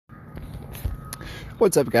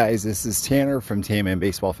What's up, guys? This is Tanner from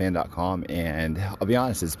TammanBaseballFan.com, and I'll be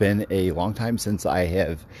honest, it's been a long time since I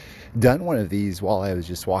have done one of these while I was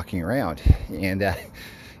just walking around, and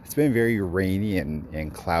it's been very rainy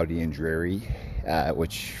and cloudy and dreary,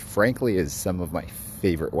 which frankly is some of my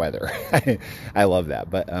favorite weather. I love that.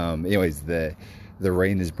 But anyways, the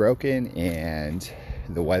rain is broken and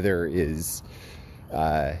the weather is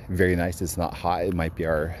very nice. It's not hot. It might be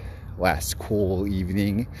our last cool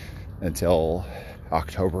evening until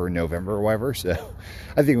October, November, or whatever. So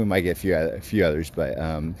I think we might get a few others, but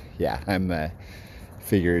yeah, I'm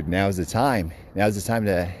figured now's the time. Now's the time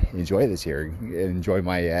to enjoy this here. Enjoy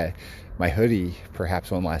my my hoodie perhaps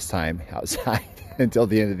one last time outside until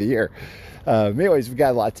the end of the year. Anyways, we've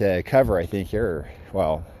got a lot to cover, I think, here.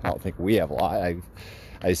 Well, I don't think we have a lot. I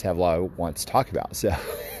just have a lot I want to talk about. So,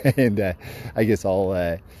 and I guess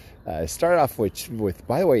I'll start off with,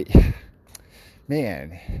 by the way,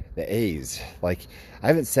 man, the A's, like, I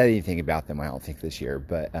haven't said anything about them, I don't think, this year,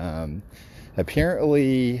 but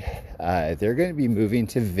apparently they're going to be moving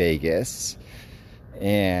to Vegas,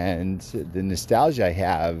 and the nostalgia I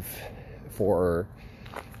have for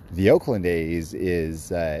the Oakland A's is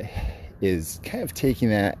kind of taking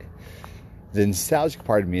that. The nostalgic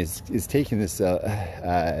part of me is taking this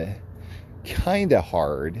kind of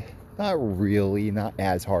hard. Not really, not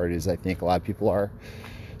as hard as I think a lot of people are.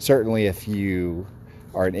 Certainly, if you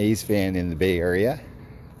are an A's fan in the Bay Area,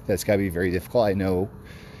 that's got to be very difficult. I know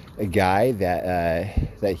a guy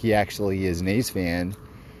that he actually is an A's fan,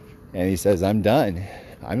 and he says, "I'm done.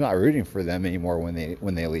 I'm not rooting for them anymore when they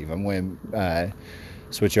leave. I'm going to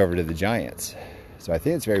switch over to the Giants." So I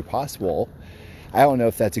think it's very possible. I don't know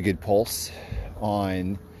if that's a good pulse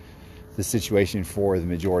on the situation for the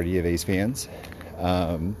majority of A's fans,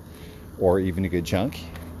 or even a good chunk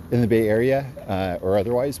in the Bay Area or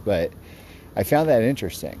otherwise, but I found that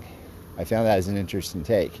interesting. I found that as an interesting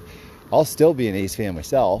take. I'll still be an A's fan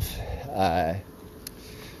myself,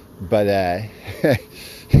 but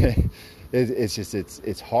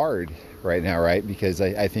it's hard right now, right? Because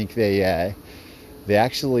I think they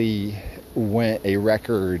actually went a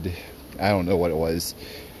record, I don't know what it was,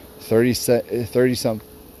 30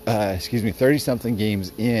 something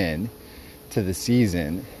games in to the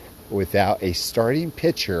season without a starting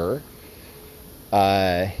pitcher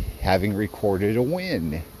having recorded a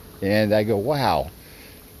win. And I go, wow,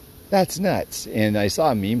 that's nuts. And I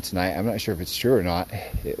saw a meme tonight. I'm not sure if it's true or not.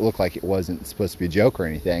 It looked like it wasn't supposed to be a joke or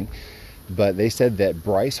anything, but they said that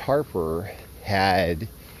Bryce Harper had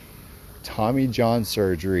Tommy John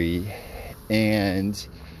surgery and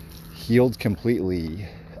healed completely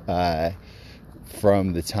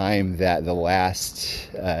from the time that the last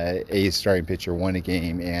A's starting pitcher won a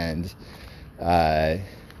game, and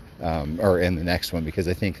or in the next one, because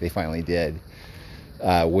I think they finally did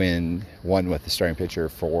win one with the starting pitcher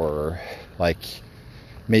for like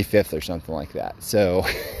May 5th or something like that. So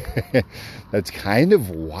that's kind of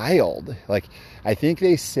wild. Like, I think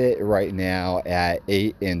they sit right now at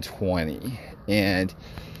 8-20, and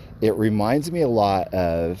it reminds me a lot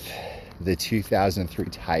of the 2003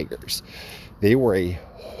 Tigers. They were a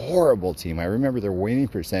horrible team. I remember their winning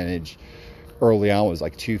percentage early on was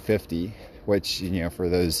like .250, which, you know, for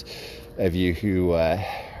those of you who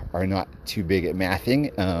are not too big at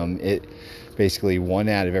mathing, it basically 1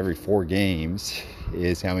 out of every 4 games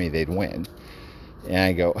is how many they'd win.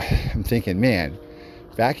 And I'm thinking, man,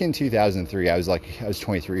 back in 2003, I was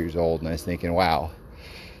 23 years old, and I was thinking, wow,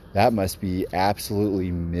 that must be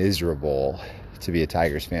absolutely miserable to be a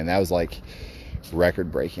Tigers fan. That was like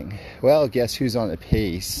record breaking. Well, guess who's on the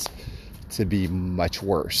pace to be much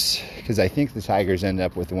worse? Because I think the Tigers end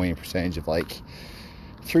up with a winning percentage of like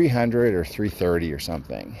 300 or 330 or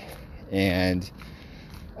something, and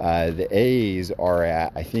the A's are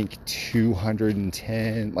at, I think,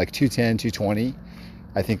 210, like 210, 220.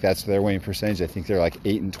 I think that's their winning percentage. I think they're like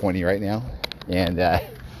 8-20 right now, and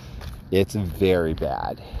it's very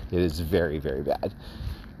bad. It is very, very bad.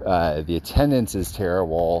 The attendance is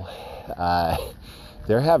terrible.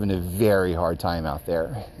 They're having a very hard time out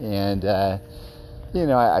there, and you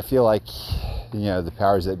know, I feel like, you know, the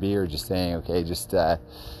powers that be are just saying, okay, just let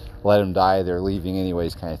them die, they're leaving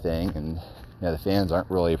anyways, kind of thing. And you know, the fans aren't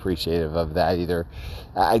really appreciative of that either.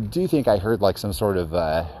 I do think I heard like some sort of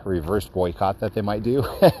reverse boycott that they might do.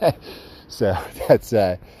 So that's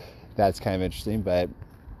kind of interesting. But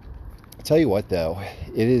I'll tell you what, though,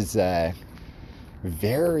 it is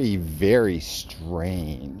very, very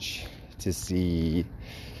strange to see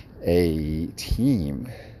a team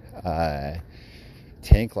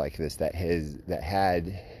tank like this that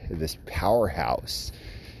had this powerhouse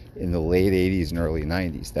in the late 80s and early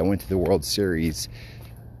 90s that went to the World Series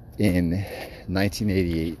in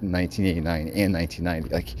 1988, 1989, and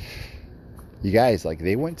 1990. Like, you guys, like,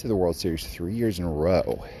 they went to the World Series 3 years in a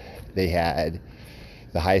row. They had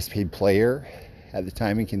the highest paid player at the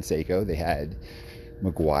time in Canseco. They had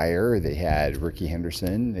McGuire. They had Ricky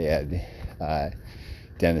Henderson. They had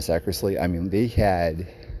Dennis Eckersley. I mean, they had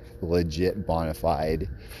legit bona fide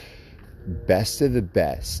best of the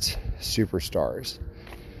best superstars.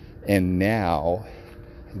 And now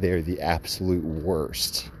they're the absolute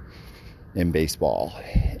worst in baseball.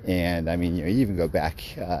 And I mean, you even go back,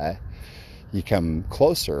 you come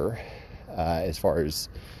closer as far as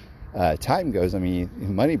time goes. I mean,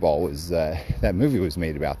 Moneyball was, that movie was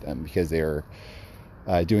made about them because they were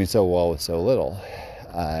doing so well with so little.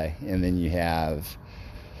 And then you have,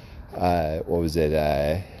 what was it,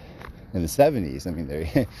 in the 70s? I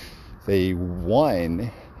mean, they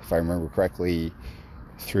won, if I remember correctly,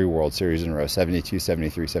 3 World Series in a row, 72,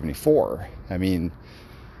 73, 74. I mean,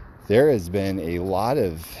 there has been a lot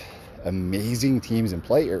of amazing teams and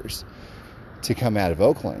players to come out of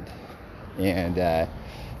Oakland. And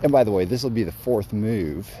by the way, this will be the 4th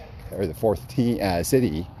move, or the 4th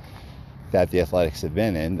city that the Athletics have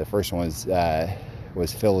been in. The first one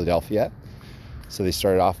was Philadelphia. So they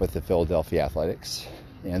started off with the Philadelphia Athletics,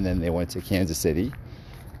 and then they went to Kansas City,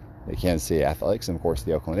 the Kansas City Athletics, and of course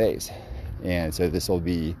the Oakland A's. And so this will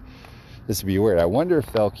be weird. I wonder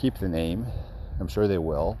if they'll keep the name. I'm sure they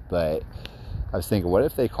will, but I was thinking, what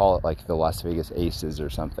if they call it like the Las Vegas Aces or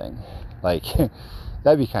something? Like,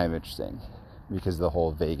 that'd be kind of interesting, because the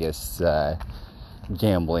whole Vegas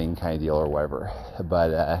gambling kind of deal or whatever.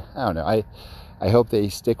 But I don't know. I hope they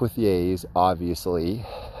stick with the A's, obviously,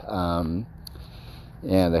 and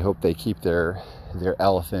I hope they keep their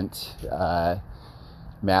elephant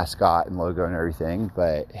mascot and logo and everything.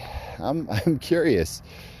 But I'm curious.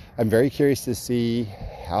 I'm very curious to see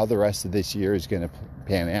how the rest of this year is going to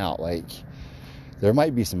pan out. Like, there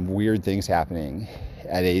might be some weird things happening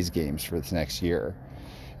at A's games for this next year.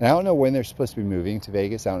 And I don't know when they're supposed to be moving to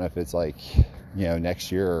Vegas. I don't know if it's like,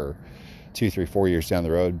 next year or 2, 3, 4 years down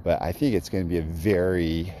the road. But I think it's going to be a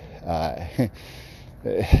very,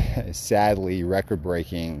 sadly,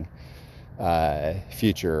 record-breaking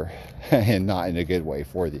future, and not in a good way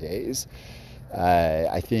for the A's.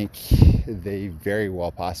 I think they very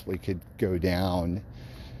well possibly could go down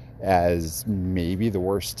as maybe the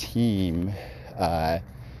worst team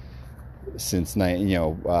since starting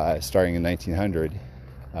in 1900,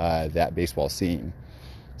 that baseball scene.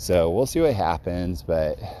 So we'll see what happens,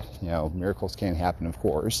 but miracles can happen, of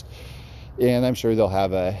course. And I'm sure they'll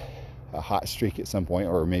have a hot streak at some point,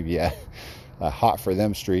 or maybe a hot for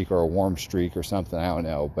them streak, or a warm streak or something. I don't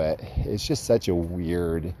know, but it's just such a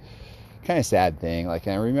weird, kind of sad thing. Like,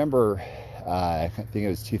 I remember, I think it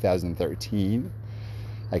was 2013.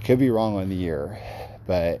 I could be wrong on the year,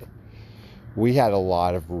 but we had a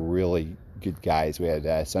lot of really good guys. We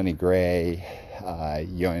had Sonny Gray,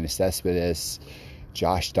 Yoenis Cespedes,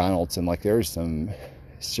 Josh Donaldson. Like, there was some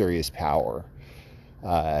serious power,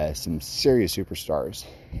 some serious superstars.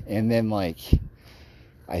 And then, like,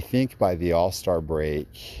 I think by the All-Star break,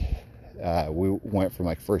 we went from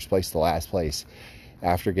like first place to last place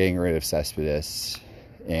after getting rid of Cespedes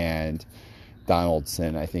and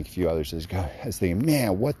Donaldson. I think a few others. I was thinking,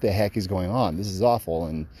 man, what the heck is going on? This is awful.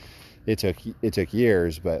 And it took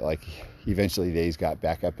years, but like eventually the A's got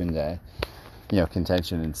back up into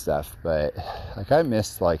contention and stuff. But like, I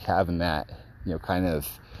missed like having that kind of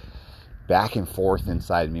back and forth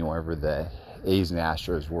inside me whenever the A's and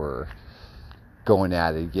Astros were going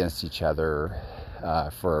at it against each other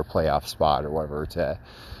for a playoff spot or whatever, to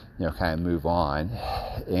kind of move on.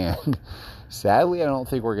 And sadly, I don't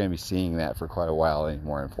think we're going to be seeing that for quite a while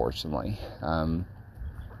anymore, unfortunately.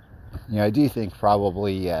 I do think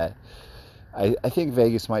probably I think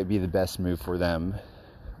Vegas might be the best move for them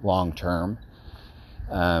long term.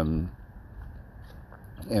 In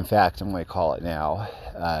fact, I'm going to call it now.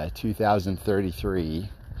 2033,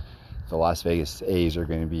 the Las Vegas A's are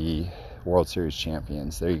going to be World Series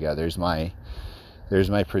champions. There you go. There's my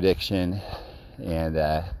prediction, and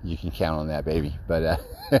you can count on that, baby. But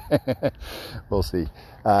we'll see.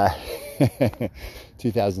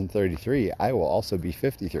 2033, I will also be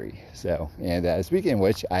 53. So, and speaking of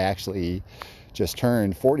which, I actually just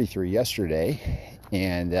turned 43 yesterday,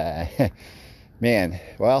 and man,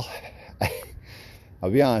 well,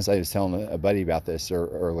 I'll be honest. I was telling a buddy about this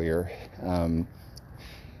earlier.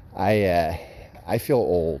 I feel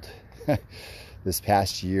old. This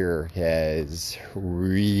past year has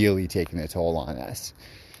really taken a toll on us,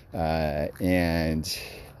 and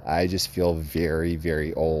I just feel very,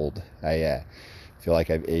 very old. I feel like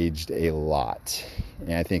I've aged a lot,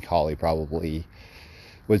 and I think Holly probably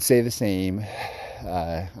would say the same.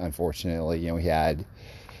 Unfortunately, we had,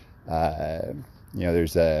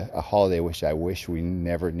 there's a holiday which I wish we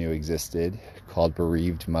never knew existed, called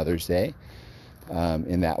Bereaved Mother's Day.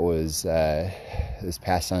 And that was this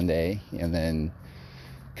past Sunday. And then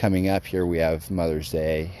coming up here, we have Mother's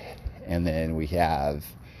Day. And then we have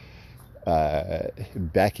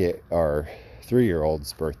Beckett, our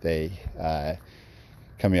 3-year-old's birthday,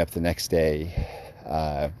 coming up the next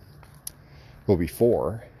day. Will be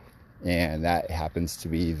 4. And that happens to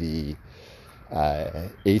be the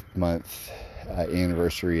 8th month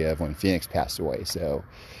anniversary of when Phoenix passed away. So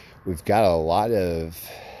we've got a lot of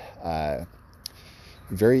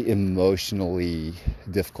very emotionally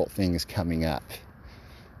difficult things coming up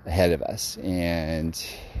ahead of us, and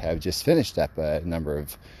have just finished up a number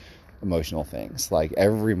of emotional things. Like,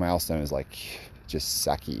 every milestone is like just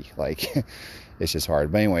sucky. Like, it's just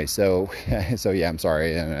hard. But anyway, so yeah, I'm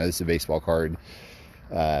sorry. I know this is a baseball card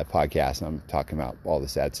podcast, and I'm talking about all the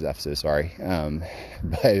sad stuff, so sorry.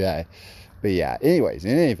 But yeah, anyways,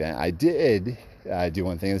 in any event, I did do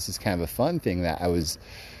one thing. This is kind of a fun thing that I was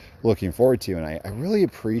looking forward to, and I really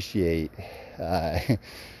appreciate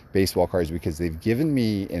baseball cards, because they've given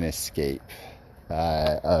me an escape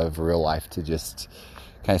of real life to just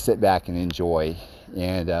kind of sit back and enjoy.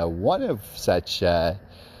 And one of such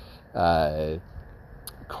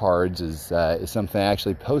cards is something I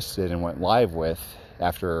actually posted and went live with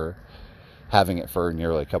after having it for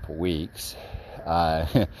nearly a couple weeks.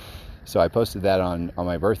 So I posted that on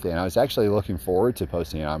my birthday, and I was actually looking forward to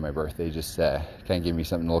posting it on my birthday, just kind of give me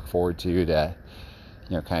something to look forward to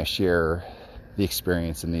kind of share the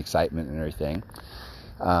experience and the excitement and everything.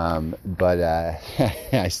 But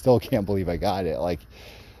I still can't believe I got it. Like,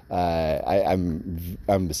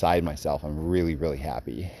 I'm beside myself. I'm really, really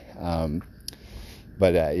happy.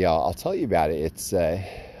 But yeah, I'll tell you about it. It's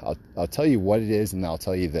I'll tell you what it is, and then I'll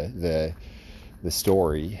tell you the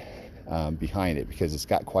story behind it, because it's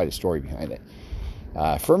got quite a story behind it.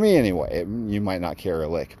 For me anyway. You might not care a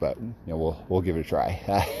lick, but we'll give it a try.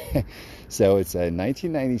 So it's a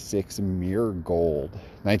 1996 Mirror Gold,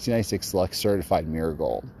 1996 Select Certified Mirror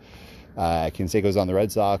Gold. Canseco's on the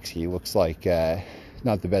Red Sox. He looks like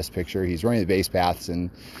not the best picture. He's running the base paths, and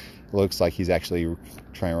looks like he's actually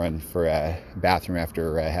trying to run for a bathroom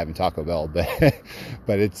after having Taco Bell. But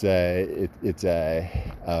it's a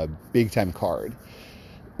big time card,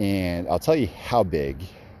 and I'll tell you how big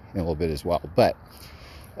in a little bit as well. But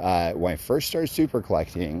when I first started super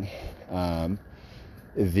collecting,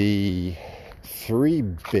 the 3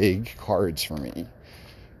 big cards for me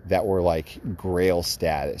that were like grail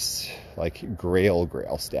status, like grail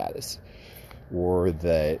status, were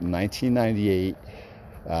the 1998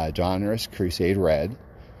 Donruss Crusade Red,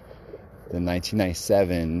 the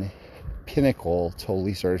 1997 Pinnacle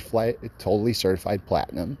Totally Certified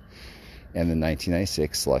Platinum, and the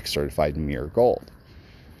 1996 Select Certified Mirror Gold.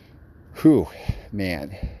 Whew,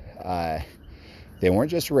 man. They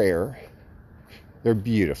weren't just rare, they're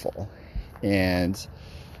beautiful. And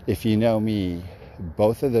if you know me,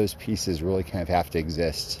 both of those pieces really kind of have to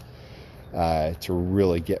exist to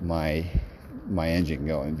really get my engine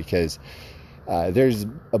going, because there's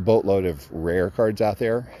a boatload of rare cards out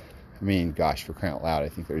there. I mean, gosh, for crying out loud, I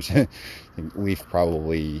think Leaf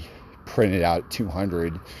probably printed out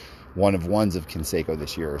 200 one-of-ones of Canseco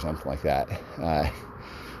this year or something like that.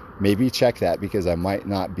 Maybe check that, because I might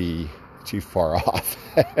not be too far off.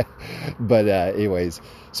 But anyways,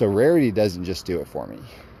 so rarity doesn't just do it for me.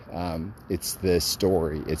 It's the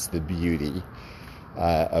story, it's the beauty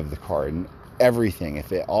of the card, and everything.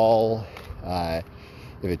 If it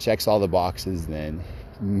checks all the boxes, then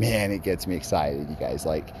man, it gets me excited, you guys.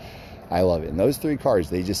 Like, I love it. And those 3 cards,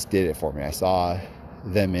 they just did it for me. I saw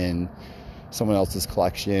them in someone else's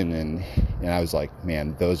collection, and I was like,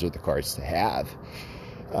 man, those are the cards to have.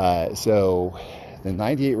 So the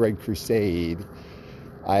 98 Red Crusade,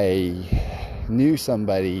 I knew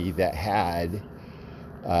somebody that had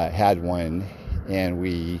one, and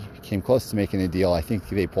we came close to making a deal. I think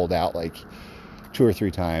they pulled out like 2 or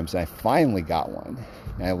 3 times, and I finally got one,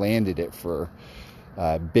 and I landed it for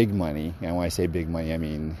big money. And when I say big money, I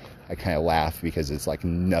mean, I kind of laugh because it's like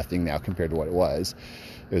nothing now compared to what it was.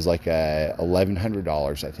 It was like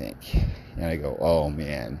 $1,100, I think. And I go, oh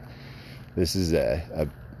man, this is a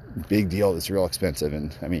big deal. That's real expensive.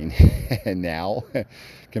 And I mean, and now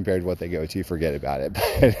compared to what they go to, forget about it.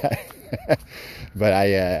 But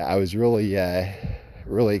I was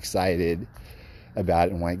really excited about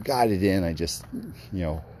it. And when I got it in, I just,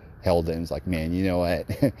 held it and was like, man, you know what?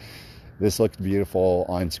 This looked beautiful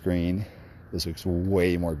on screen. This looks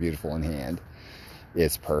way more beautiful in hand.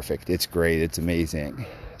 It's perfect. It's great. It's amazing.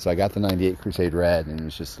 So I got the 98 Crusade Red and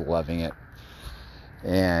was just loving it.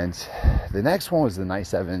 And the next one was the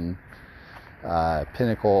 97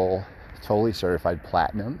 Pinnacle Totally Certified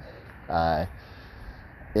Platinum. And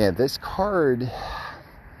this card,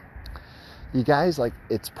 you guys, like,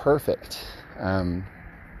 it's perfect. The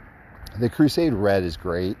Crusade Red is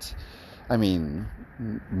great. I mean,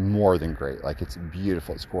 more than great. Like, it's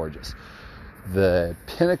beautiful, it's gorgeous. The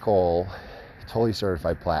Pinnacle Totally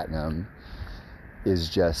Certified Platinum is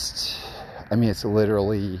just, I mean, it's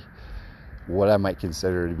literally what I might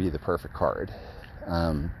consider to be the perfect card.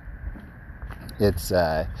 It's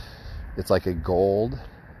like a gold,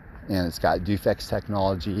 and it's got Dufex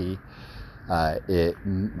technology.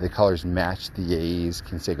 The colors match the A's.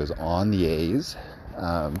 Canseco's on the A's,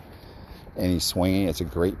 and he's swinging. It's a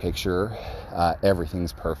great picture.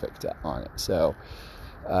 Everything's perfect on it. So,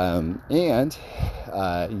 I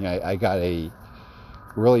got a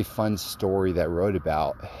really fun story that I wrote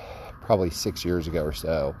about probably 6 years ago or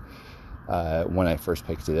so, when I first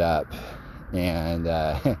picked it up, and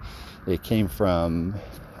it came from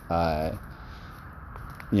I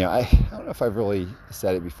don't know if I've really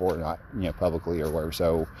said it before or not, publicly or whatever,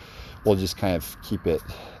 so we'll just kind of keep it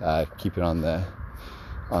on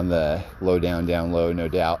the low down low, no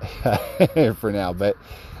doubt, for now. But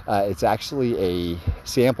it's actually a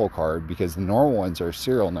sample card, because the normal ones are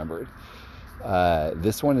serial numbered.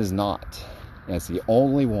 This one is not, and it's the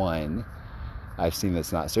only one I've seen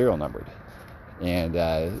that's not serial numbered. And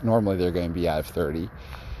normally they're going to be out of 30,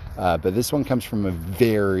 but this one comes from a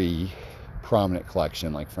very prominent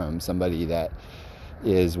collection, like from somebody that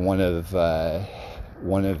is one of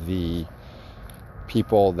the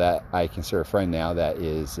people that I consider a friend now, that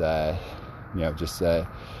is just a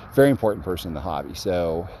very important person in the hobby.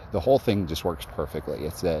 So the whole thing just works perfectly.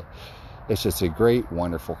 It's just a great,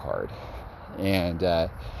 wonderful card. And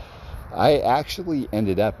I actually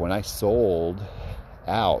ended up, when I sold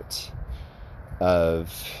out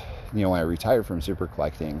of, when I retired from super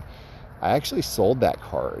collecting, I actually sold that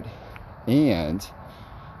card and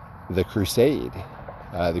the Crusade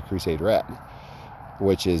Red,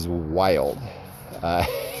 which is wild.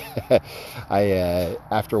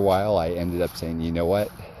 After a while, I ended up saying, you know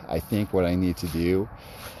what? I think what I need to do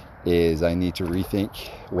is I need to rethink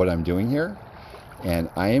what I'm doing here, and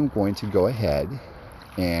I am going to go ahead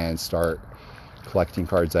and start collecting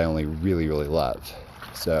cards I only really, really love.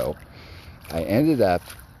 So I ended up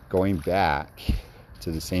going back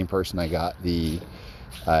to the same person I got the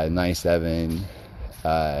 97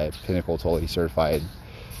 Pinnacle Totally Certified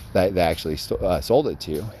that actually sold it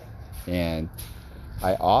to, and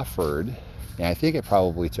I offered, and I think it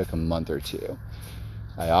probably took a month or two,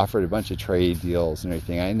 I offered a bunch of trade deals and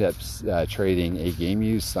everything. I ended up trading a game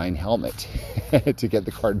used signed helmet to get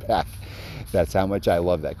the card back. That's how much I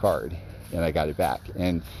love that card, and I got it back.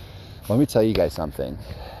 And let me tell you guys something,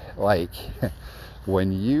 like,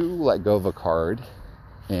 when you let go of a card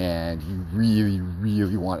and you really,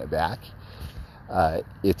 really want it back,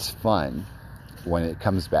 it's fun when it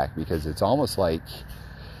comes back, because it's almost like,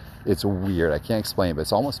 it's weird, I can't explain it, but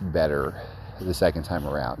it's almost better the second time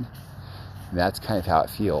around. And that's kind of how it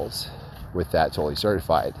feels with that Totally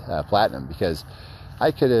Certified Platinum, because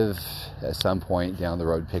I could have at some point down the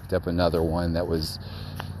road picked up another one that was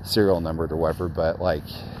serial numbered or whatever, but like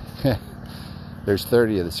there's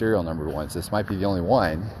 30 of the serial numbered ones. This might be the only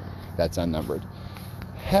one that's unnumbered.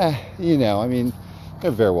 I mean,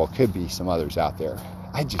 there very well could be some others out there.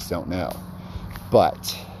 I just don't know.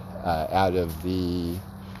 But out of the,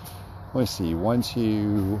 let's see, 1,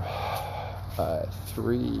 2,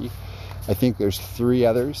 3, I think there's 3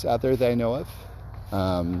 others out there that I know of.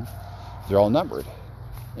 They're all numbered.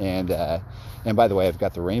 And by the way, I've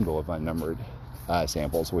got the rainbow of unnumbered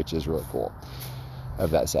samples, which is really cool,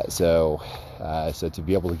 of that set. So to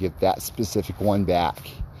be able to get that specific one back,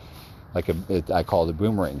 like I call it a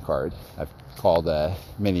boomerang card. I've called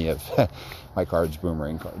many of my cards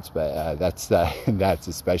boomerang cards, but that's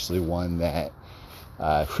especially one that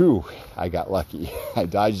I got lucky. I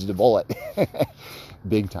dodged a bullet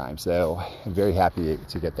big time. So I'm very happy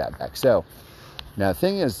to get that back. So now the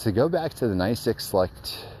thing is, to go back to the 96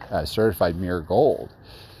 Select Certified Mirror Gold.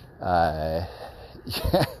 Yeah.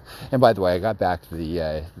 And by the way, I got back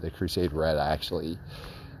the Crusade Red. I actually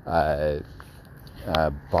bought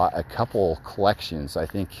a couple collections. I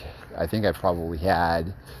think I probably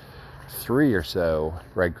had 3 or so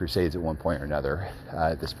Red Crusades at one point or another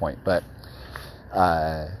at this point. But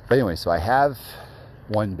anyway, so I have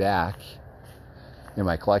one back in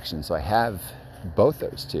my collection. So I have both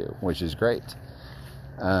those two, which is great.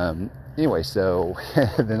 Anyway, so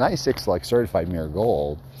the 96 Select Certified Mirror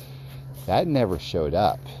Gold, that never showed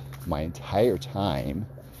up my entire time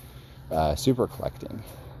super collecting.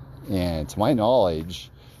 And to my knowledge,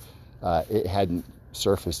 it hadn't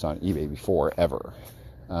surfaced on eBay before, ever.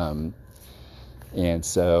 And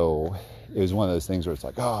so it was one of those things where it's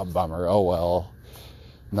like, oh, bummer, oh well,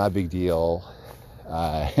 not a big deal.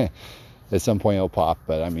 At some point it'll pop,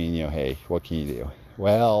 but I mean, hey, what can you do?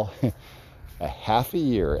 Well, a half a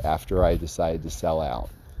year after I decided to sell out,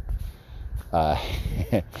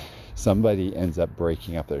 somebody ends up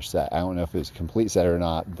breaking up their set. I don't know if it was a complete set or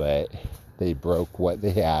not, but they broke what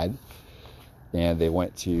they had, and they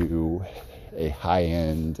went to a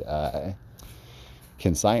high-end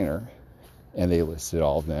consignor, and they listed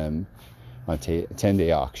all of them on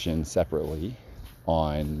 10-day auction separately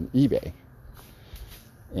on eBay.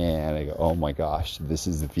 And I go, oh my gosh, this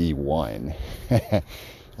is the one.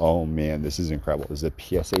 Oh man, this is incredible. This is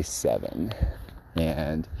a PSA 7.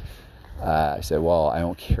 And I said, well, I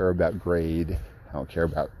don't care about grade. I don't care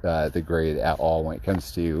about the grade at all when it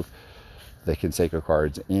comes to the Conseco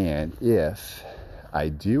cards. And if I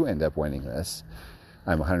do end up winning this,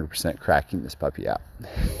 I'm 100% cracking this puppy out.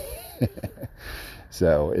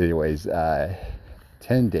 So anyways,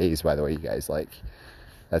 10 days, by the way, you guys, like,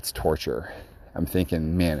 that's torture. I'm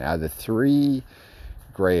thinking, man, out of the 3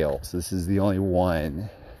 grails, this is the only one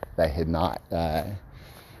that had not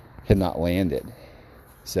landed.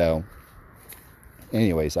 So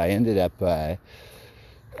anyways, I ended up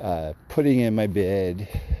putting in my bid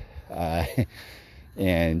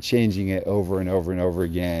and changing it over and over and over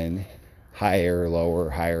again, higher,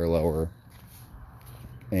 lower.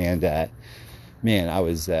 And man, I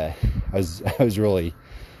was really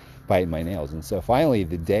biting my nails. And so finally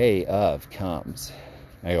the day of comes.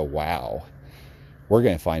 I go, wow, we're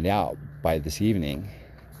going to find out by this evening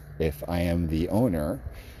if I am the owner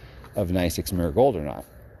of 96 Mirror Gold or not.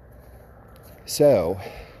 So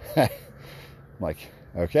I'm like,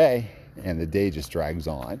 okay. And the day just drags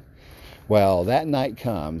on. Well, that night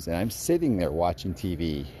comes and I'm sitting there watching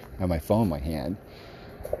TV on my phone in my hand.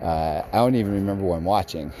 I don't even remember what I'm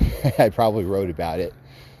watching. I probably wrote about it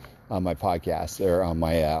on my podcast, or on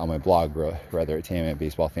my blog, rather, at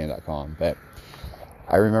tammanbaseballfan.com. But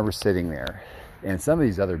I remember sitting there, and some of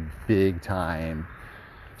these other big time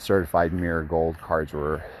certified Mirror Gold cards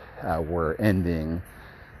were ending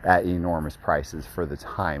at enormous prices for the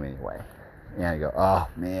time anyway. And I go, oh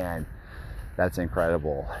man, that's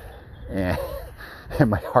incredible. And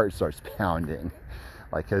my heart starts pounding,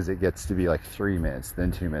 like, because it gets to be like 3 minutes,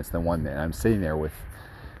 then 2 minutes, then 1 minute. I'm sitting there with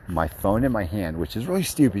my phone in my hand, which is really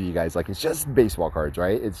stupid, you guys. Like, it's just baseball cards,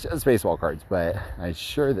 right? It's just baseball cards. But I'm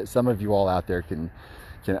sure that some of you all out there can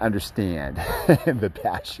understand the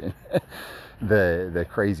passion, the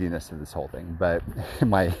craziness of this whole thing. But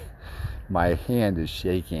my hand is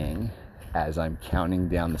shaking as I'm counting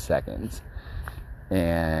down the seconds.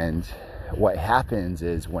 And what happens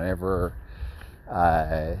is, whenever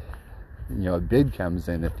a bid comes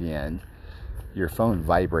in at the end, your phone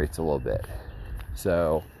vibrates a little bit.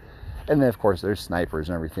 So, and then of course there's snipers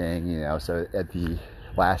and everything, so at the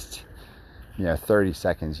last 30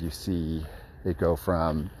 seconds, you see it go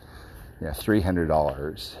from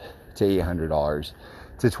 $300 to $800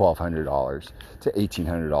 to $1,200 to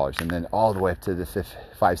 $1,800, and then all the way up to the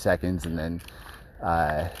 5 seconds, and then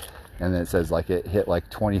it says like it hit like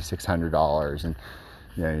 $2,600, and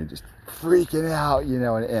you're just freaking out, and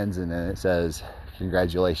it ends, and then it says,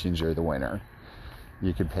 congratulations, you're the winner,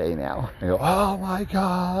 you can pay now. I go, oh my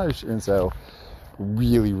gosh. And so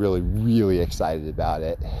really, really, really excited about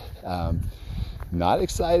it. Not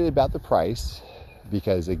excited about the price,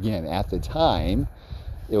 because again, at the time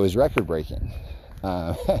it was record breaking,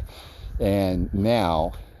 and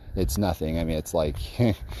now it's nothing. I mean, it's like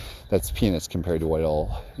that's peanuts compared to what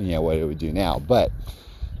it would do now. But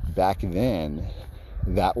back then,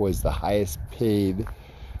 that was the highest paid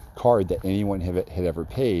card that anyone had ever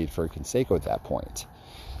paid for a Conseco at that point.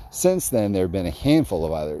 Since then, there have been a handful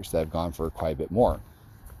of others that have gone for quite a bit more.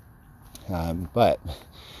 But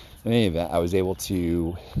in any event, I was able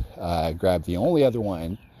to grab the only other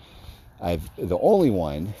one. The only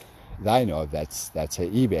one that I know of that's at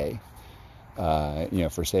eBay,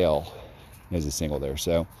 for sale as a single there.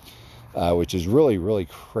 So, which is really, really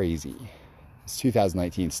crazy. It's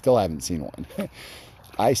 2019. Still haven't seen one.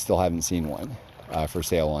 I still haven't seen one for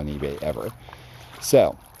sale on eBay ever.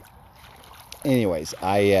 So, anyways,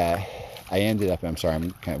 I ended up, I'm sorry,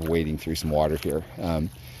 I'm kind of wading through some water here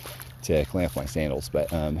to clean up my sandals.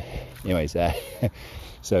 But anyways,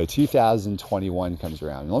 so 2021 comes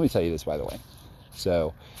around. And let me tell you this, by the way.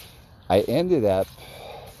 So I ended up,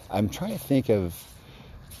 I'm trying to think of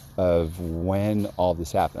when all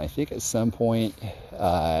this happened. I think at some point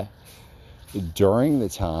during the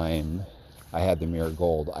time I had the mirror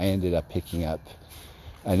gold, I ended up picking up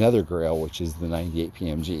another grail, which is the 98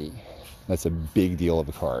 PMG. That's a big deal of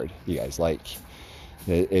a card, you guys. Like,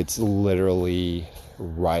 it's literally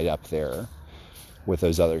right up there with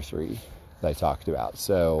those other three that I talked about.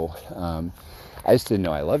 So I just didn't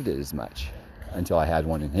know I loved it as much until I had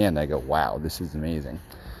one in hand. I go, wow, this is amazing.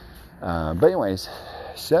 But anyways,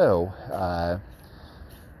 so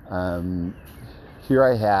here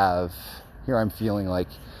I'm feeling like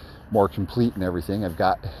more complete and everything. I've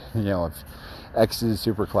got, I've exited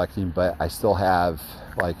super collecting, but I still have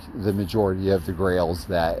like the majority of the grails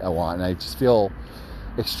that I want, and I just feel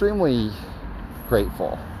extremely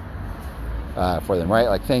grateful for them, right?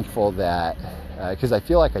 Like thankful that, because I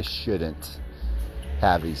feel like I shouldn't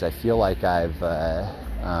have these. I feel like I've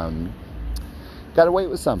got away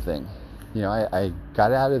with something. I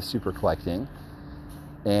got out of super collecting,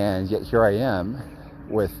 and yet here I am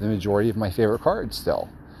with the majority of my favorite cards still.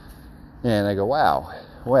 And I go, wow,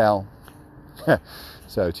 well,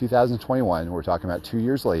 so 2021, we're talking about 2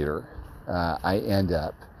 years later, I end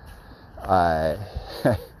up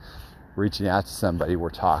reaching out to somebody.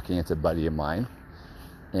 We're talking, it's a buddy of mine,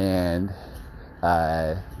 and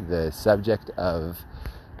the subject of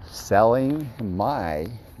selling my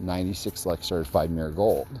 96 Select Certified Mirror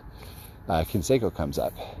Gold Conseco comes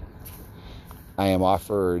up. I am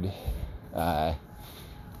offered, I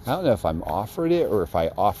don't know if I'm offered it or if I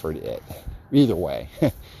offered it. Either way,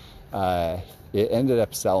 it ended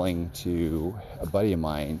up selling to a buddy of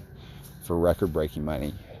mine for record-breaking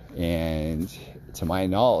money. And to my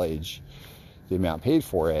knowledge, the amount paid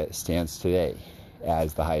for it stands today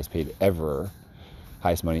as the highest money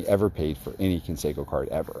ever paid for any Conseco card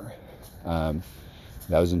ever.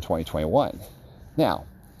 That was in 2021. Now,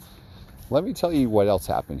 let me tell you what else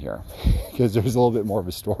happened here, because there's a little bit more of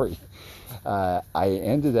a story. I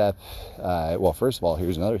ended up, well, first of all,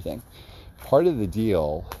 here's another thing. Part of the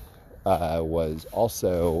deal was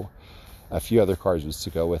also a few other cards was to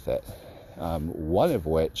go with it. One of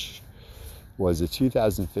which was a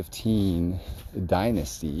 2015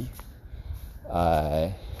 Dynasty,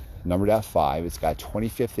 numbered out 5. It's got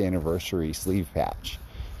 25th anniversary sleeve patch.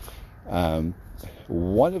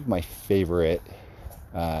 One of my favorite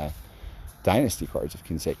Dynasty cards of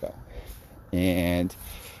Conseco. And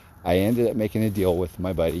I ended up making a deal with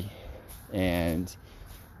my buddy and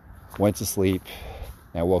went to sleep.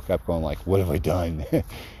 And I woke up going like, what have I done?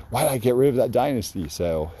 Why did I get rid of that Dynasty?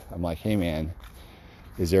 So I'm like, hey man,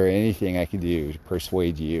 is there anything I can do to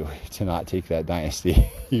persuade you to not take that Dynasty?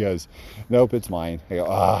 He goes, nope, it's mine. I go,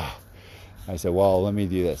 ah. I said, well, let me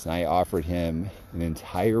do this. And I offered him an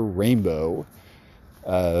entire rainbow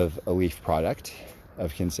of a Leaf product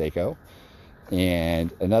of Conseco,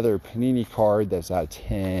 and another Panini card that's out of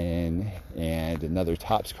 10, and another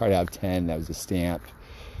Topps card out of 10 that was a stamp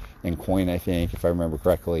and coin, I think, if I remember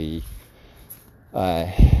correctly,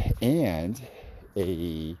 and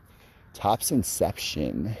a Topps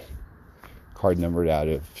Inception card numbered out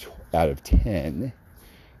of 10. It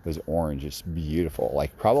was orange, just beautiful,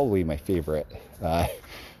 like probably my favorite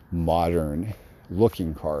modern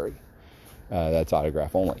looking card that's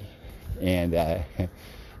autograph only. And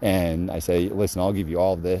I say, listen, I'll give you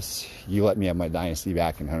all of this. You let me have my Dynasty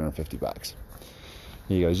back in $150.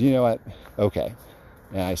 He goes, you know what? Okay.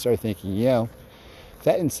 And I started thinking,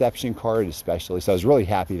 that Inception card especially. So I was really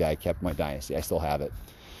happy that I kept my Dynasty. I still have it.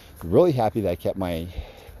 Really happy that I kept my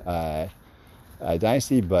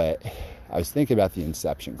Dynasty, but I was thinking about the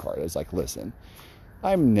Inception card. I was like, listen,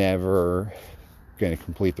 I'm never going to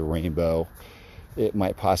complete the rainbow. It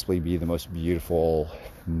might possibly be the most beautiful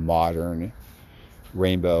modern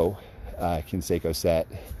rainbow Conseco set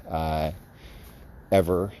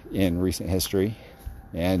ever in recent history,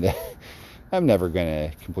 and I'm never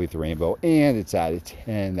gonna complete the rainbow. And it's out of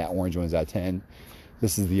 10. That orange one's out of 10.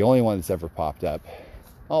 This is the only one that's ever popped up.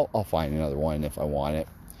 I'll find another one if I want it.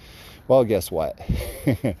 Well, guess what?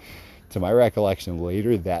 To my recollection,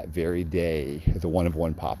 later that very day, the one of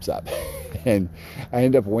one pops up, and I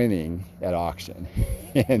end up winning at auction.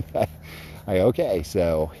 And okay,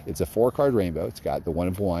 so it's a 4-card rainbow. It's got the one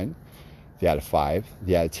of 1, the out of 5,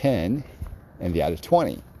 the out of 10, and the out of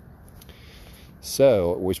 20.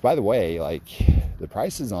 So, which by the way, like the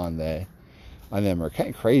prices on them are kind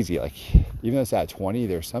of crazy. Like even though it's out of 20,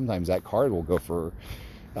 there's sometimes that card will go for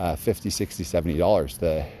 $50, $60,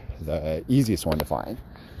 $70. The easiest one to find.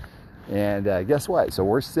 And guess what? So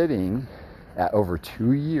we're sitting at over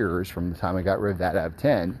 2 years from the time I got rid of that out of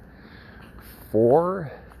 10.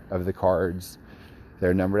 4 of the cards,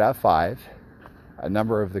 they're numbered out of 5. A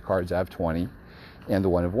number of the cards out of 20, and the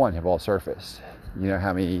one of 1 have all surfaced. You know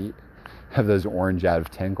how many of those orange out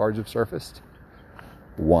of 10 cards have surfaced?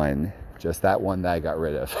 1. just that one that I got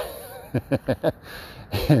rid of.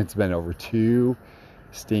 It's been over 2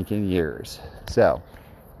 stinking years. So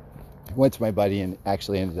I went to my buddy and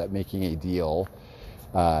actually ended up making a deal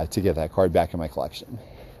to get that card back in my collection.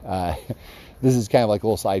 This is kind of like a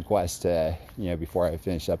little side quest, before I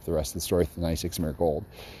finish up the rest of the story with the 96 Mirror Gold.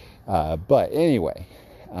 But anyway,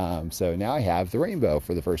 so now I have the rainbow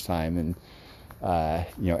for the first time, and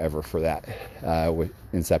ever for that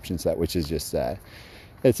Inception set, which is just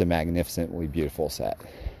it's a magnificently beautiful set.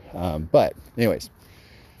 But anyways,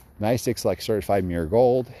 96 like certified Mirror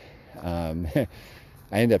Gold. I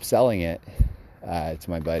ended up selling it to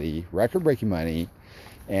my buddy, record-breaking money.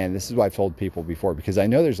 And this is what I've told people before, because I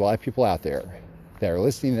know there's a lot of people out there that are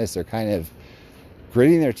listening to this. They're kind of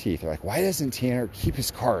gritting their teeth. They're like, why doesn't Tanner keep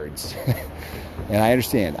his cards? And I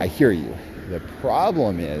understand. I hear you. The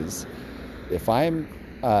problem is, if I'm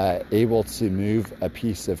able to move a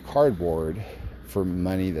piece of cardboard for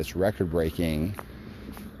money that's record-breaking,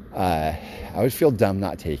 I would feel dumb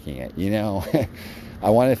not taking it. I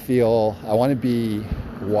want to be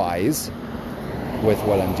wise with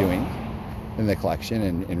what I'm doing in the collection,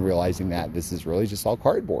 and realizing that this is really just all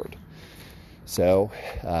cardboard. So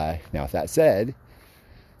now with that said,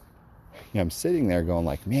 I'm sitting there going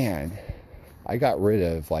like, man, I got rid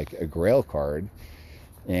of like a grail card,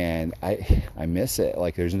 and I miss it.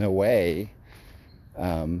 Like, there's no way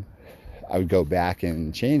I would go back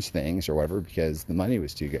and change things or whatever, because the money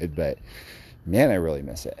was too good. But man, I really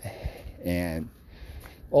miss it. And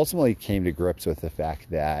ultimately came to grips with the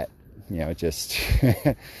fact that it just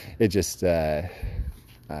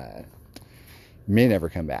may never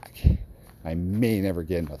come back. I may never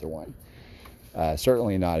get another one.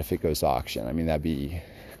 Certainly not if it goes to auction. I mean, that'd be,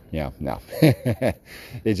 no.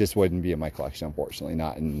 It just wouldn't be in my collection, unfortunately,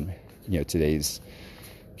 not in, today's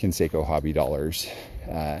Conseco hobby dollars.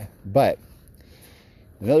 But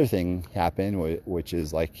another thing happened, which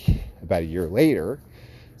is like about a year later,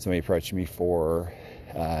 somebody approached me for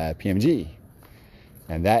PMG.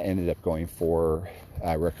 And that ended up going for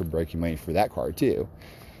record-breaking money for that card too.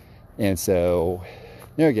 And so,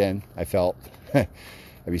 again, I felt I'd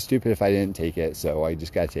be stupid if I didn't take it, so I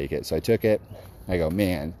just got to take it. So I took it. I go,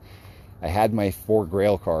 man, I had my 4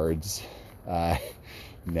 grail cards.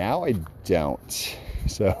 Now I don't.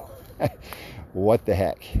 So what the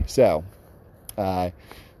heck? So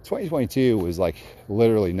 2022 was like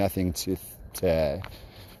literally nothing to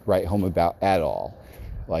write home about at all.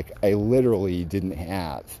 Like, I literally didn't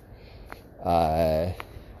have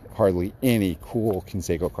hardly any cool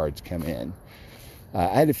Conseco cards come in. I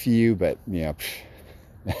had a few, but,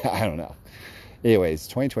 I don't know. Anyways,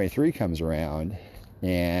 2023 comes around,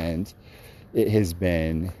 and it has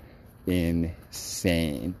been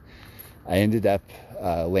insane. I ended up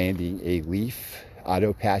landing a Leaf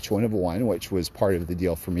Auto Patch 1 of 1, which was part of the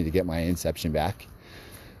deal for me to get my Inception back.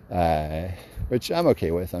 Which I'm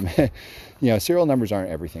okay with. Serial numbers aren't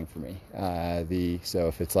everything for me. So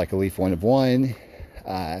if it's like a Leaf 1 of 1,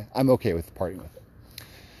 I'm okay with parting with it.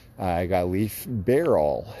 I got a Leaf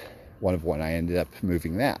Barrel 1 of 1. I ended up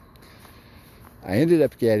moving that. I ended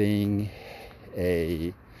up getting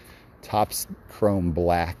a Topps Chrome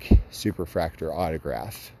Black Superfractor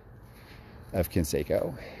autograph of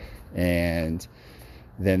Conseco, and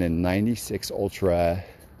then a 96 Ultra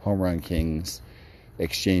Home Run Kings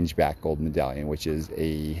exchange back gold medallion, which is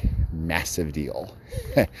a massive deal.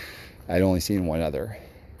 I'd only seen one other,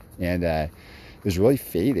 and it was really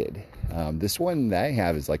faded. This one that I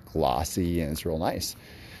have is like glossy, and it's real nice.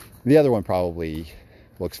 The other one probably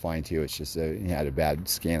looks fine too. It's just it had a bad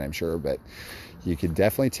scan, I'm sure, but you could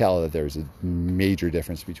definitely tell that there's a major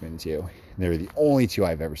difference between the two. They're the only 2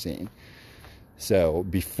 I've ever seen. So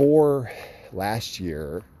before last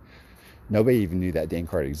year, nobody even knew that dang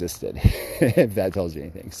card existed, if that tells you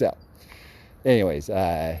anything. So anyways,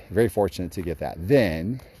 very fortunate to get that.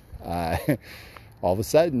 Then all of a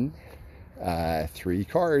sudden, 3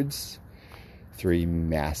 cards, 3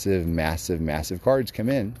 massive cards come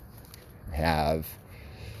in. Have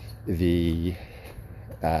the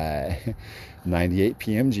 98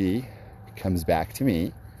 PMG comes back to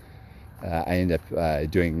me. I end up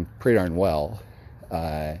doing pretty darn well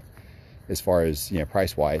as far as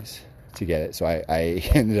price wise to get it. So I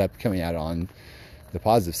ended up coming out on the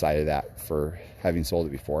positive side of that for having sold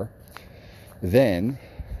it before. Then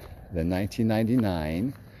the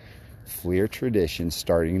 1999 Fleer Tradition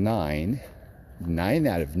starting 9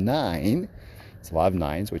 out of 9. It's a lot of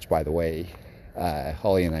 9s, which, by the way,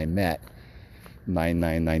 Holly and I met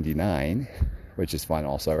 99.99, which is fun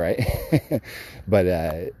also, right? But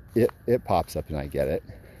it pops up and I get it.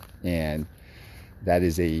 And that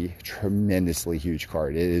is a tremendously huge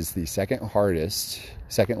card. It is the second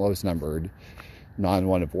lowest numbered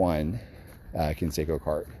non-one of one Conseco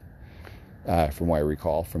card, from what I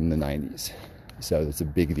recall from the 90s. So that's a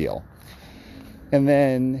big deal. And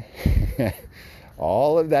then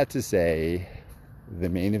all of that to say, the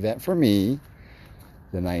main event for me,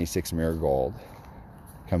 the 96 Mirror Gold,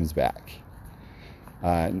 comes back.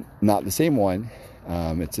 Not the same one,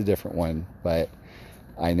 it's a different one, but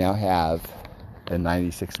I now have a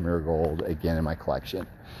 96 Mirror Gold again in my collection.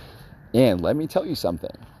 And let me tell you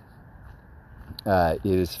something. It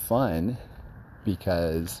is fun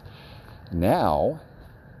because now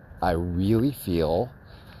I really feel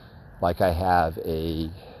like I have a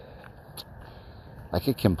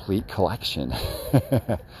complete collection.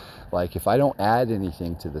 Like, if I don't add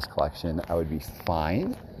anything to this collection, I would be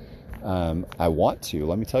fine. I want to.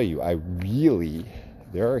 Let me tell you,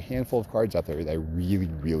 there are a handful of cards out there that I really,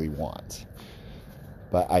 really want.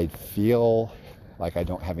 But I feel like I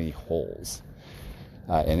don't have any holes.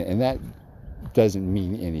 And that doesn't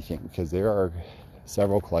mean anything, because there are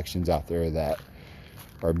several collections out there that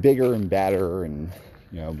are bigger and badder and,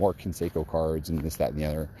 more Conseco cards and this, that, and the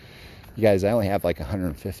other. You guys, I only have like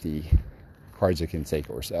 150 cards of Conseco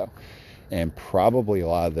or so. And probably a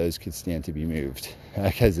lot of those could stand to be moved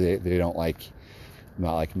because they don't I'm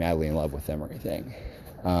not like madly in love with them or anything.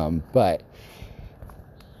 But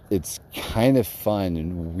it's kind of fun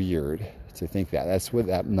and weird to think that. That's what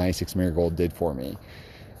that 96 Mirror Gold did for me.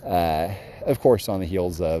 Of course, on the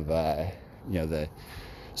heels of, the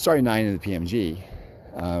starting 9 in the PMG.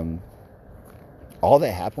 All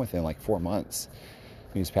that happened within like 4 months.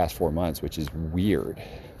 These past 4 months, which is weird.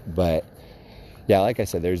 But yeah, like I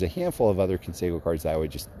said, there's a handful of other Conseco cards that I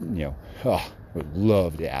would just, would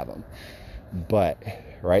love to have them. But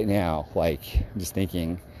right now, I'm just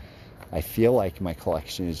thinking, I feel like my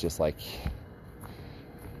collection is just like,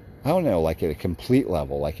 I don't know, like at a complete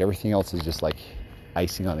level. Like everything else is just like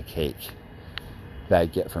icing on the cake that I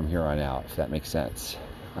get from here on out, if that makes sense.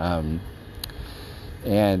 And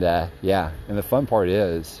the fun part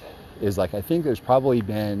is like, I think there's probably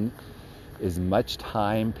been as much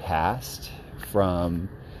time passed from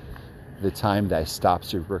the time that I stopped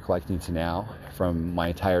super collecting to now, from my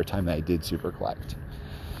entire time that I did super collect.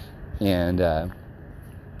 And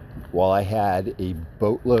while I had a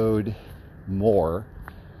boatload more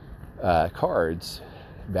cards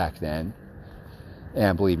back then,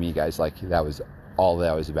 and believe me guys, like that was all that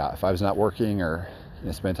I was about. If I was not working or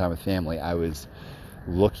spend time with family, I was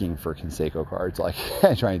looking for Conseco cards, like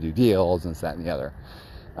trying to do deals and this, that, and the other,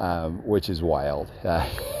 which is wild.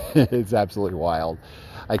 It's absolutely wild.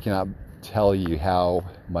 I cannot tell you how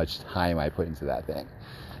much time I put into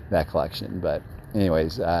that collection. But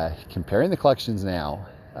anyways, comparing the collections now,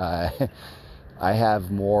 I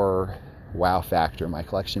have more wow factor in my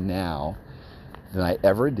collection now than I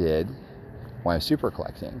ever did when I was super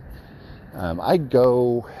collecting. I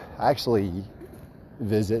actually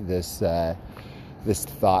visit this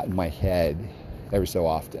thought in my head every so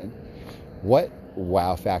often. What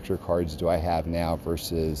wow factor cards do I have now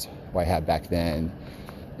versus what I had back then?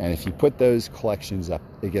 And if you put those collections up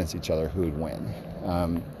against each other, who would win?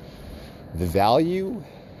 The value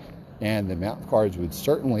and the amount of cards would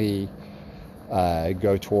certainly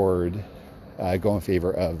go in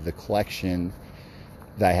favor of the collection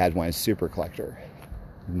that I had when I was super collector.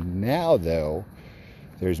 Now though,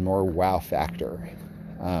 there's more wow factor,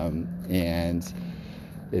 and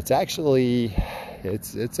it's actually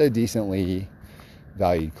it's a decently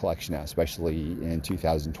valued collection now, especially in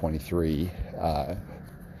 2023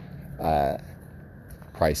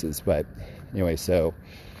 prices. But anyway,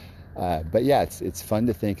 but yeah, it's fun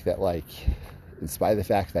to think that, like, in spite of the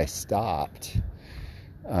fact that I stopped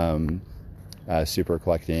super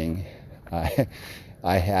collecting,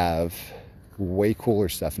 I have way cooler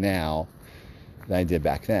stuff now than I did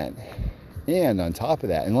back then. And on top of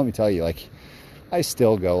that, and let me tell you, like, I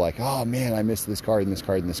still go like, oh man, I missed this card and this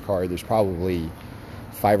card and this card. There's probably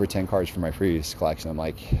 5 or 10 cards from my previous collection. I'm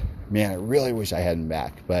like, man, I really wish I had them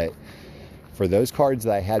back. But for those cards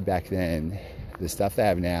that I had back then, the stuff that I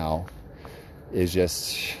have now is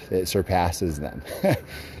just, it surpasses them.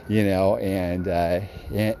 And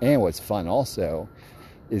what's fun also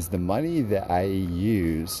is the money that I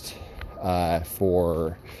used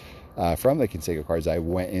from the Conseco cards, I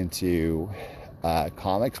went into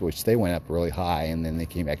comics, which they went up really high and then they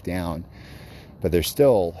came back down, but they're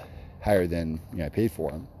still higher than I paid for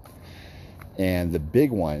them. And the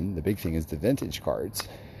big thing is the vintage cards,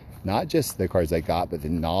 not just the cards I got, but the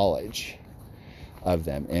knowledge of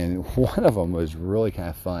them. And one of them was really kind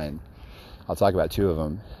of fun. I'll talk about 2 of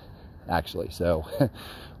them actually. So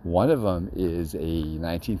One of them is a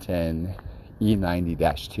 1910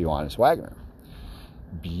 E90-2 Honest Wagoner.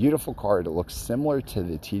 Beautiful card. It looks similar to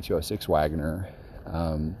the T206 Wagoner,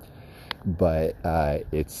 but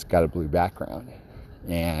it's got a blue background,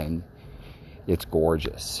 and it's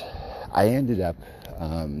gorgeous. I ended up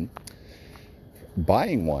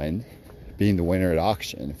buying one, being the winner at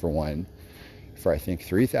auction for one, for I think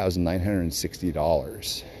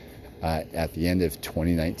 $3,960 at the end of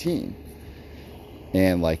 2019.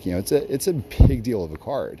 And like, you know, it's a big deal of a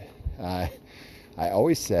card. I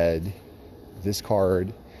always said this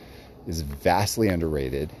card is vastly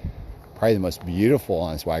underrated, probably the most beautiful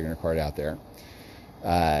Honest Wagoner card out there,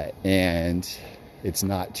 and it's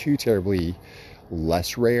not too terribly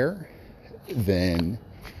less rare than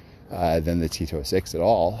the T206 at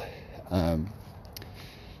all.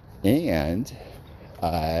 And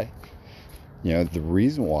you know, the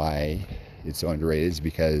reason why it's so underrated is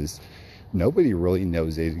because nobody really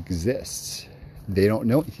knows it exists. They don't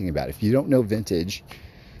know anything about it. If you don't know vintage,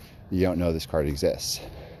 you don't know this card exists.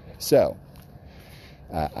 So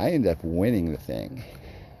I end up winning the thing,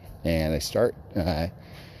 and I start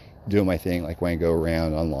doing my thing, like when I go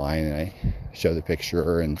around online and I show the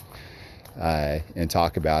picture and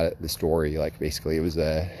talk about it, the story. Like basically, it was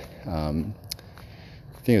I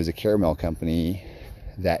think it was a caramel company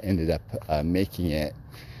that ended up making it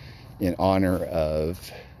in honor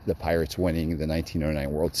of the Pirates winning the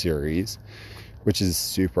 1909 World Series, which is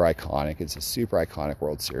super iconic. It's a super iconic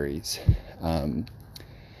World Series. It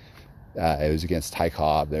was against Ty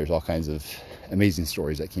Cobb. There's all kinds of amazing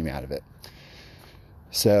stories that came out of it.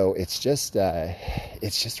 So it's just a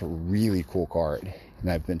really cool card.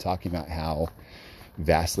 And I've been talking about how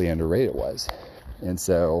vastly underrated it was. And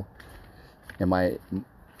so, and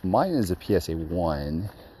mine is a PSA 1,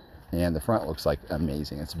 and the front looks like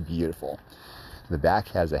amazing. It's beautiful. The back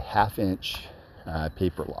has a 1/2 inch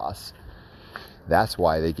paper loss. That's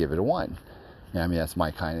why they give it a 1. I mean, that's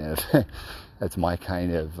my kind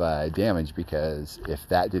of damage, because if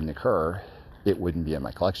that didn't occur, it wouldn't be in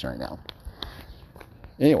my collection right now.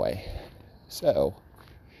 Anyway, so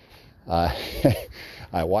I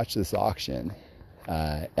watched this auction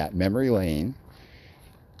at Memory Lane,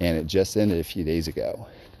 and it just ended a few days ago.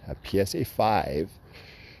 A PSA 5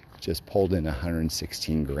 just pulled in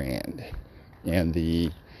 116 grand, and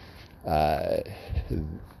the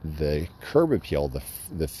curb appeal,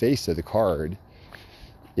 the face of the card,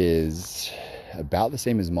 is about the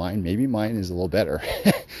same as mine. Maybe mine is a little better,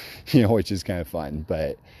 you know, which is kind of fun.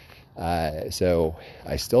 But so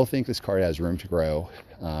I still think this card has room to grow.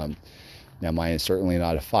 Now mine is certainly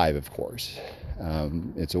not a 5, of course.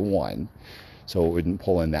 It's a 1, so it wouldn't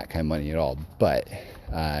pull in that kind of money at all. But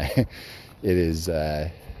it is,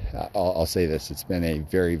 I'll say this, it's been a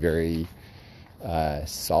very, very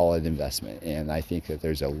solid investment, and I think that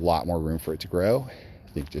there's a lot more room for it to grow.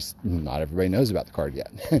 I think just not everybody knows about the card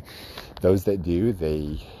yet. Those that do,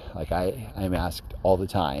 I'm asked all the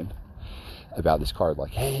time about this card,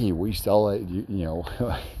 like, hey, will you sell it? You know,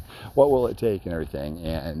 what will it take and everything?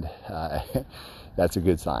 And that's a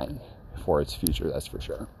good sign for its future, that's for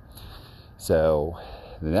sure. So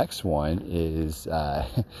the next one is a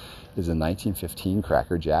 1915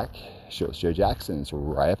 Cracker Jack Shows Joe Jackson. It's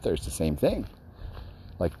right up there. It's the same thing.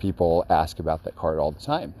 Like, people ask about that card all the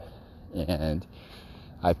time, and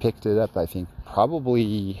I picked it up, I think,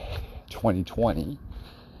 probably 2020,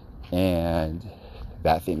 and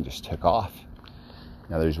that thing just took off.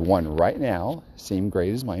 Now there's one right now, same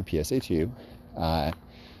grade as mine, PSA 2,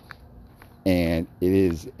 and it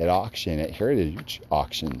is at auction at Heritage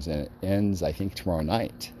Auctions, and it ends, I think, tomorrow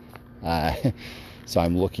night. So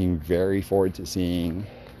I'm looking very forward to seeing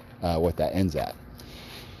what that ends at.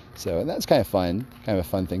 So, and that's kind of fun, kind of a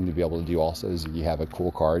fun thing to be able to do also, is you have a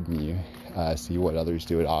cool card and you see what others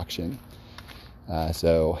do at auction.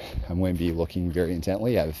 So I'm going to be looking very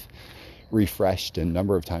intently. I've refreshed a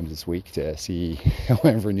number of times this week to see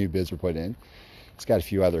whenever new bids are put in. It's got a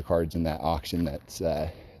few other cards in that auction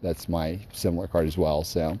that's my similar card as well.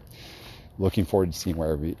 So looking forward to seeing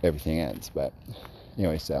where everything ends. But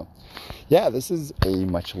anyway, so yeah, this is a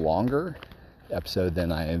much longer episode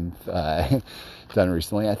than I've done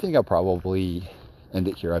recently. I think I'll probably end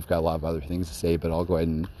it here. I've got a lot of other things to say, but I'll go ahead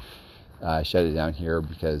and shut it down here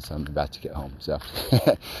because I'm about to get home. So,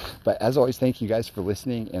 but as always, thank you guys for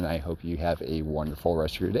listening, and I hope you have a wonderful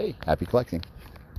rest of your day. Happy collecting.